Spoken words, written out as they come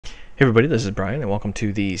Hey everybody, this is Brian and welcome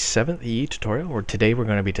to the 7th EE tutorial where today we're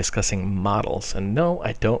going to be discussing models. And no,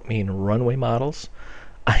 I don't mean runway models.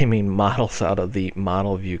 I mean models out of the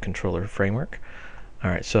Model View Controller framework.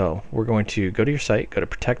 Alright, so we're going to go to your site, go to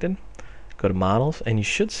Protected, go to Models, and you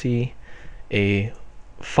should see a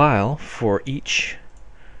file for each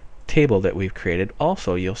table that we've created.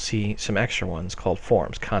 Also, you'll see some extra ones called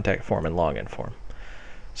forms, contact form and login form.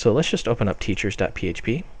 So let's just open up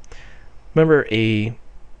teachers.php. Remember,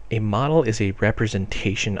 a model is a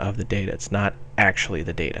representation of the data. It's not actually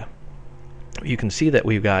the data. You can see that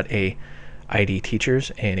we've got a ID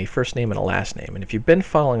teachers and a first name and a last name. And if you've been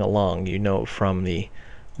following along, you know from the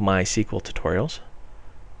MySQL tutorials.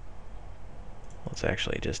 Let's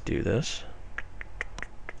actually just do this.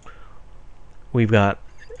 We've got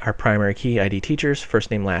our primary key, ID teachers,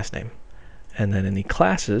 first name, last name. And then in the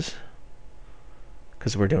classes,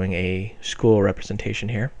 because we're doing a school representation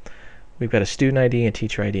here, we've got a student ID, a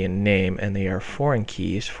teacher ID, and name, and they are foreign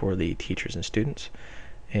keys for the teachers and students.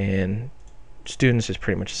 And students is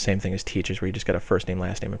pretty much the same thing as teachers, where you just got a first name,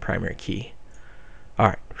 last name, and primary key.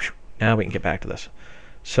 Alright, now we can get back to this.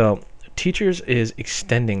 So teachers is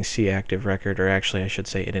extending cActiveRecord, or actually I should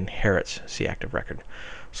say it inherits cActiveRecord.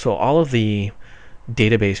 So all of the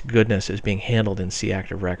database goodness is being handled in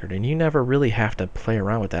cActiveRecord, and you never really have to play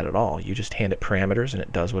around with that at all. You just hand it parameters and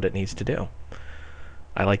it does what it needs to do.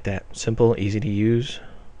 I like that. Simple, easy to use.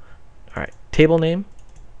 Alright, table name,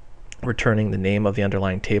 returning the name of the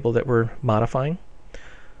underlying table that we're modifying.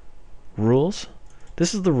 Rules,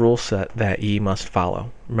 this is the rule set that E must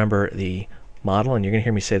follow. Remember, the model, and you're going to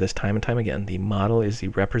hear me say this time and time again, the model is the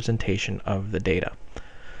representation of the data.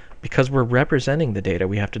 Because we're representing the data,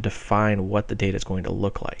 we have to define what the data is going to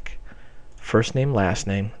look like. First name, last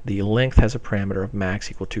name, the length has a parameter of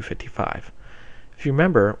max equal 255. If you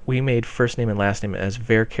remember, we made first name and last name as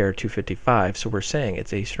varchar 255, so we're saying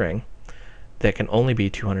it's a string that can only be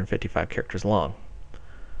 255 characters long.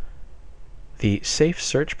 The safe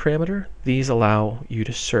search parameter, these allow you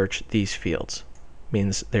to search these fields.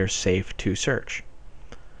 Means they're safe to search.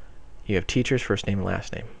 You have teachers, first name and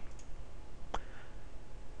last name.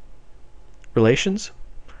 Relations.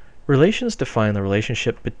 Relations define the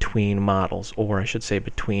relationship between models, or I should say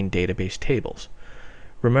between database tables.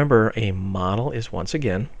 Remember, a model is, once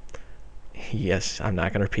again, yes, I'm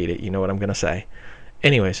not going to repeat it, you know what I'm going to say.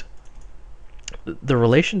 Anyways, the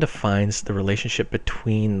relation defines the relationship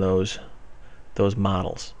between those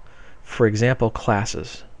models. For example,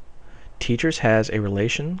 classes. Teachers has a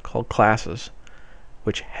relation called classes,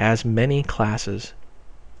 which has many classes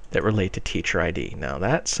that relate to teacher ID. Now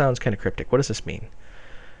that sounds kind of cryptic. What does this mean?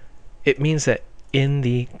 It means that in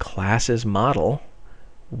the classes model,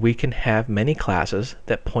 we can have many classes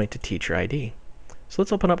that point to teacher ID. So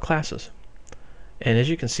let's open up classes. And as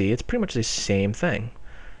you can see, it's pretty much the same thing.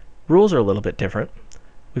 Rules are a little bit different.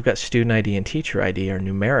 We've got student ID and teacher ID are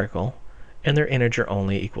numerical, and they're integer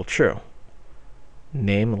only equal true.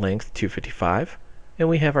 Name length 255, and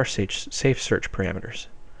we have our safe search parameters.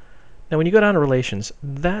 Now when you go down to relations,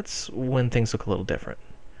 that's when things look a little different.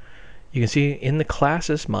 You can see in the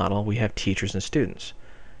classes model, we have teachers and students.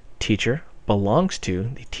 Teacher belongs to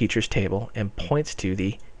the teachers table and points to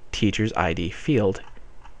the teacher's ID field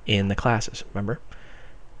in the classes. Remember?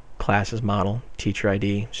 Classes model, teacher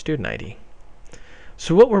ID, student ID.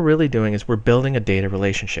 So what we're really doing is we're building a data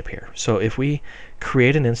relationship here. So if we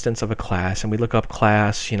create an instance of a class and we look up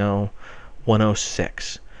class,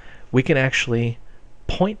 106, we can actually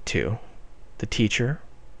point to the teacher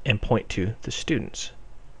and point to the students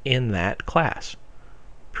in that class.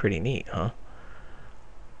 Pretty neat, huh?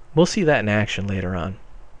 We'll see that in action later on,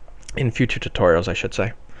 in future tutorials, I should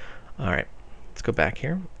say. Alright, let's go back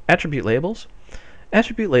here. Attribute labels.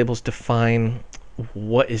 Attribute labels define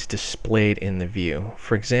what is displayed in the view.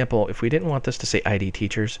 For example, if we didn't want this to say ID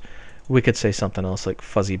teachers, we could say something else like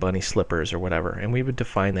fuzzy bunny slippers or whatever, and we would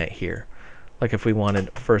define that here. Like if we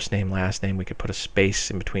wanted first name, last name, we could put a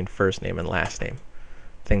space in between first name and last name.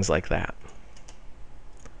 Things like that.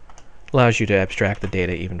 Allows you to abstract the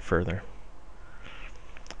data even further.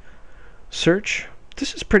 Search.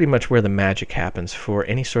 This is pretty much where the magic happens for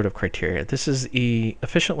any sort of criteria. This is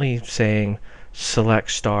efficiently saying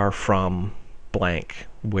select star from blank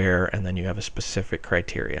where, and then you have a specific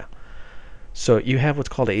criteria. So you have what's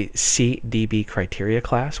called a CDB criteria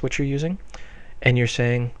class, which you're using, and you're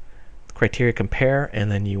saying criteria compare, and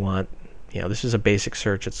then you want, this is a basic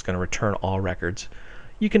search. It's going to return all records.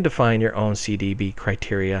 You can define your own CDB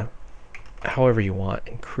criteria however you want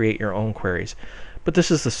and create your own queries. But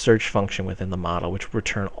this is the search function within the model, which will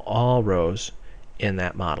return all rows in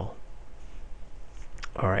that model.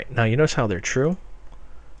 Alright, now you notice how they're true?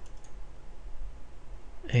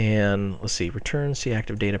 And let's see, return C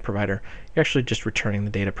active data provider. You're actually just returning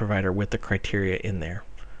the data provider with the criteria in there.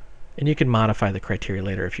 And you can modify the criteria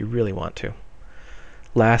later if you really want to.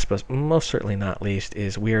 Last but most certainly not least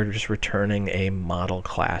is we are just returning a model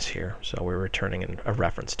class here. So we're returning a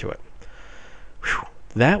reference to it. Whew,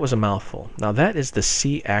 that was a mouthful. Now that is the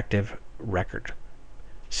C active record.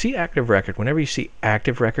 C active record, whenever you see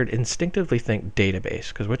active record, instinctively think database,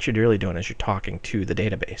 because what you're really doing is you're talking to the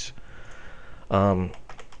database.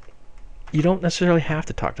 You don't necessarily have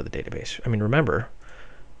to talk to the database. I mean, remember,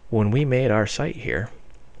 when we made our site here,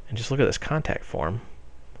 and just look at this contact form,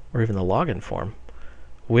 or even the login form,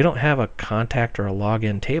 we don't have a contact or a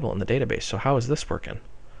login table in the database. So how is this working?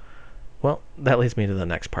 Well, that leads me to the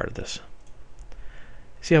next part of this.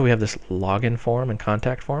 See how we have this login form and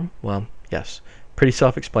contact form? Well, yes, pretty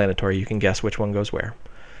self-explanatory. You can guess which one goes where.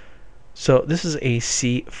 So this is a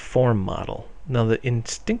C form model. Now the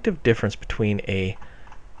instinctive difference between a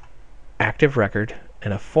active record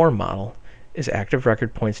and a form model is active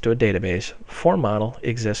record points to a database. Form model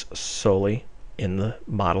exists solely in the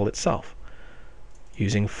model itself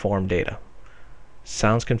using form data.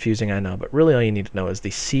 Sounds confusing, I know, but really all you need to know is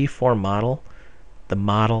the C form model. The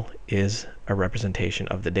model is a representation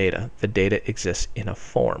of the data. The data exists in a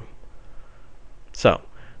form. So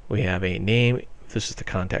we have a name. This is the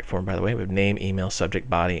contact form, by the way. We have name, email, subject,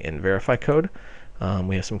 body, and verify code.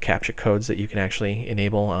 We have some CAPTCHA codes that you can actually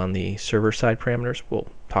enable on the server side parameters. We'll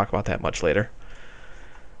talk about that much later.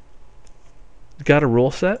 Got a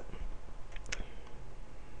rule set.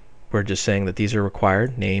 We're just saying that these are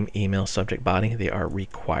required. Name, email, subject, body. They are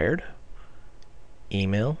required.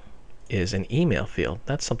 Email is an email field.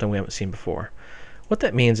 That's something we haven't seen before. What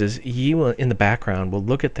that means is you in the background will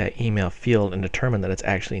look at that email field and determine that it's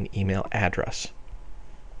actually an email address.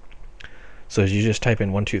 So as you just type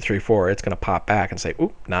in 1234, it's going to pop back and say,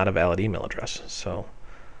 oop, not a valid email address. So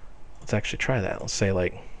let's actually try that. Let's say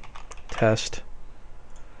like test.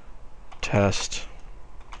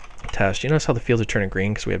 You notice how the fields are turning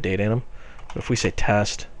green because we have data in them? But if we say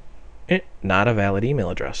test, not a valid email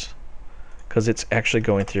address because it's actually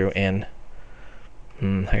going through and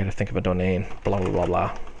I got to think of a domain, blah, blah, blah,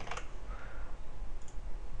 blah.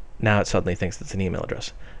 Now it suddenly thinks it's an email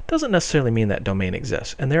address. Doesn't necessarily mean that domain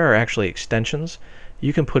exists. And there are actually extensions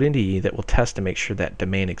you can put into E that will test to make sure that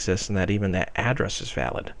domain exists and that even that address is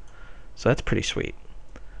valid. So that's pretty sweet.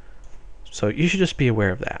 So you should just be aware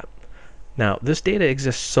of that. Now, this data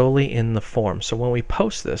exists solely in the form. So when we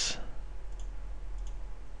post this,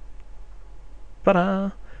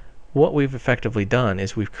 what we've effectively done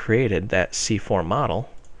is we've created that C form model,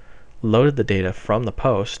 loaded the data from the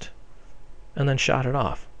post, and then shot it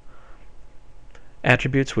off.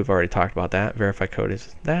 Attributes, we've already talked about that. Verify code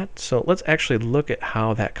is that. So let's actually look at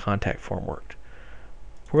how that contact form worked.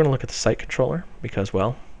 We're going to look at the site controller because,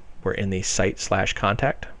 well, we're in the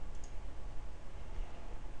site/contact.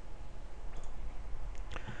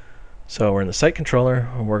 So we're in the site controller,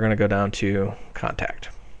 and we're going to go down to contact.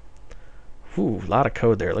 Ooh, a lot of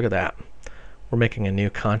code there. Look at that. We're making a new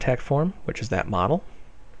contact form, which is that model.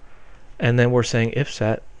 And then we're saying if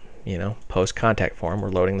set, post contact form. We're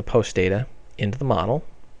loading the post data into the model.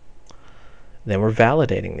 Then we're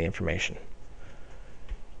validating the information.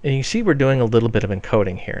 And you see we're doing a little bit of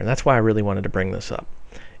encoding here. And that's why I really wanted to bring this up.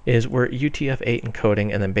 Is we're UTF-8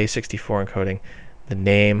 encoding and then base64 encoding the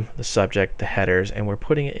name, the subject, the headers, and we're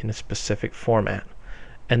putting it in a specific format.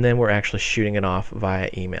 And then we're actually shooting it off via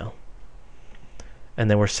email. And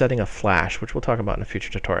then we're setting a flash, which we'll talk about in a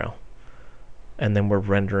future tutorial. And then we're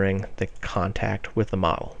rendering the contact with the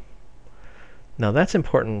model. Now that's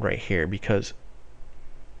important right here because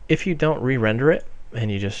if you don't re-render it and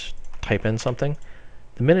you just type in something,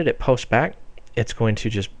 the minute it posts back, it's going to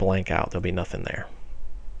just blank out. There'll be nothing there.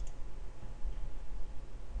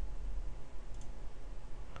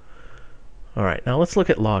 All right, now let's look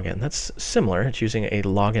at login. That's similar. It's using a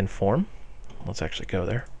login form. Let's actually go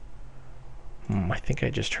there. I think I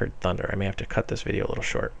just heard thunder. I may have to cut this video a little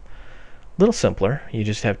short. A little simpler. You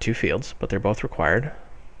just have two fields, but they're both required.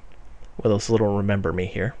 With this little remember me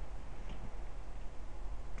here.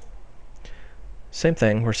 Same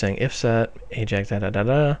thing. We're saying if set ajax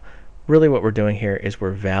Really what we're doing here is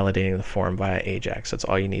we're validating the form via ajax. That's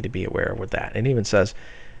all you need to be aware of with that. It even says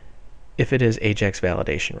if it is ajax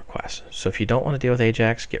validation request. So if you don't want to deal with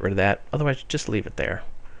ajax, get rid of that. Otherwise, just leave it there.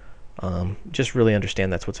 Just really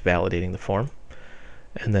understand that's what's validating the form.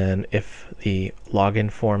 And then if the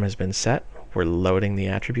login form has been set, we're loading the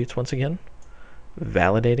attributes once again,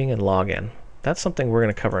 validating and login. That's something we're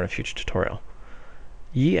going to cover in a future tutorial.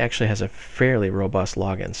 Yi actually has a fairly robust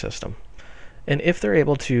login system. And if they're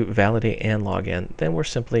able to validate and log in, then we're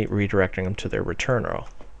simply redirecting them to their return row.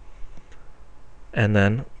 And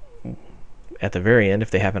then at the very end,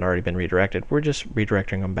 if they haven't already been redirected, we're just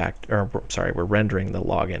redirecting them back, or sorry, we're rendering the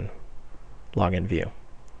login view.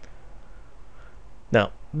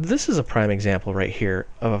 Now, this is a prime example right here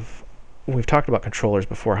of, we've talked about controllers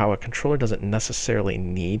before, how a controller doesn't necessarily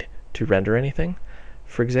need to render anything.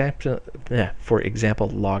 For example,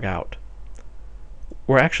 log out.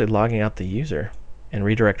 We're actually logging out the user and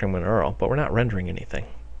redirecting them to URL, but we're not rendering anything.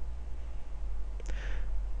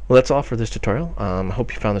 Well, that's all for this tutorial. I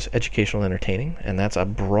hope you found this educational and entertaining, and that's a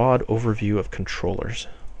broad overview of controllers.